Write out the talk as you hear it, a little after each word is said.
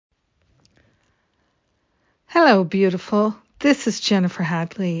Hello, beautiful. This is Jennifer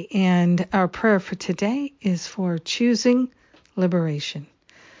Hadley, and our prayer for today is for choosing liberation.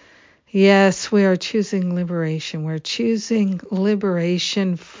 Yes, we are choosing liberation. We're choosing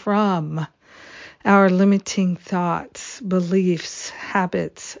liberation from our limiting thoughts, beliefs,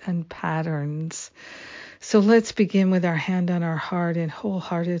 habits, and patterns. So let's begin with our hand on our heart and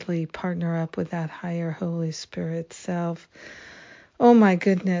wholeheartedly partner up with that higher Holy Spirit self. Oh my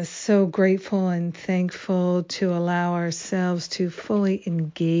goodness, so grateful and thankful to allow ourselves to fully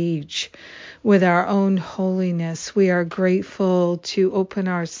engage with our own holiness. We are grateful to open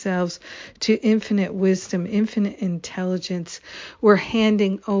ourselves to infinite wisdom, infinite intelligence. We're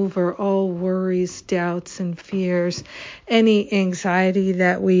handing over all worries, doubts, and fears, any anxiety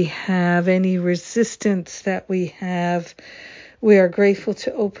that we have, any resistance that we have. We are grateful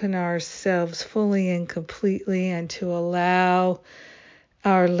to open ourselves fully and completely and to allow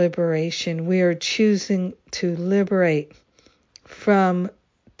our liberation. We are choosing to liberate from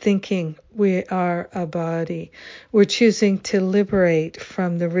thinking we are a body. We're choosing to liberate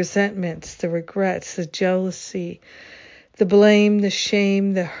from the resentments, the regrets, the jealousy, the blame, the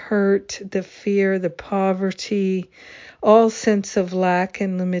shame, the hurt, the fear, the poverty. All sense of lack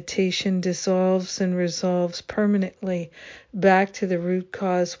and limitation dissolves and resolves permanently back to the root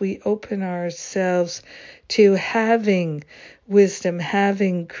cause. We open ourselves to having wisdom,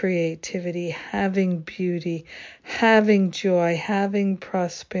 having creativity, having beauty, having joy, having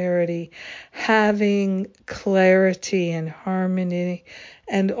prosperity, having clarity and harmony,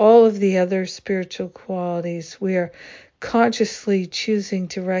 and all of the other spiritual qualities. We are consciously choosing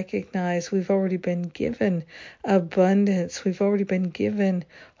to recognize we've already been given abundance, we've already been given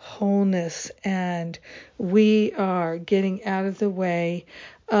wholeness, and we are getting out of the way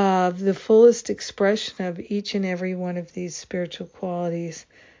of the fullest expression of each and every one of these spiritual qualities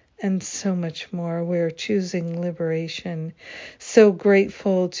and so much more. We're choosing liberation. So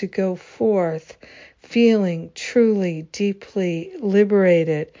grateful to go forth feeling truly, deeply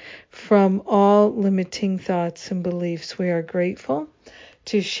liberated from all limiting thoughts and beliefs. We are grateful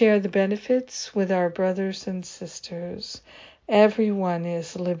to share the benefits with our brothers and sisters. Everyone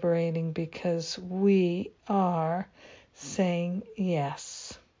is liberating because we are saying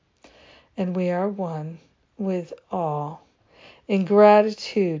yes. And we are one with all. In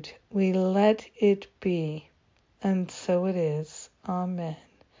gratitude, we let it be. And so it is. Amen.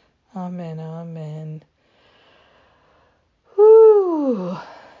 Amen. Amen. Whew.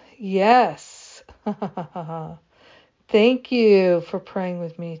 Yes. Thank you for praying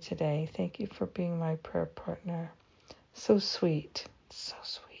with me today. Thank you for being my prayer partner. So sweet. So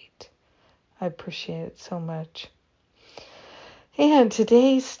sweet. I appreciate it so much. And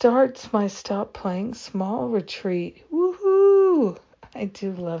today starts my Stop Playing Small retreat. Woohoo! I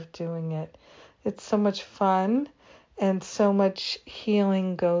do love doing it. It's so much fun and so much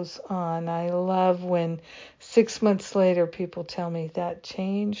healing goes on. I love when 6 months later people tell me that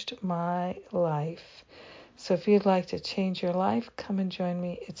changed my life. So if you'd like to change your life, come and join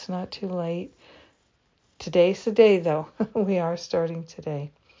me. It's not too late. Today's the day, though. We are starting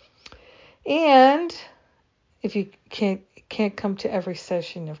today. And if you can't come to every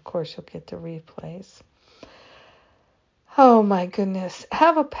session, of course, you'll get the replays. Oh, my goodness.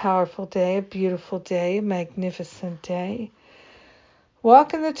 Have a powerful day, a beautiful day, a magnificent day.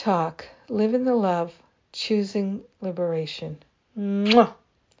 Walk in the talk, live in the love, choosing liberation. Mwah!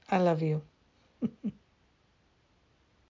 I love you.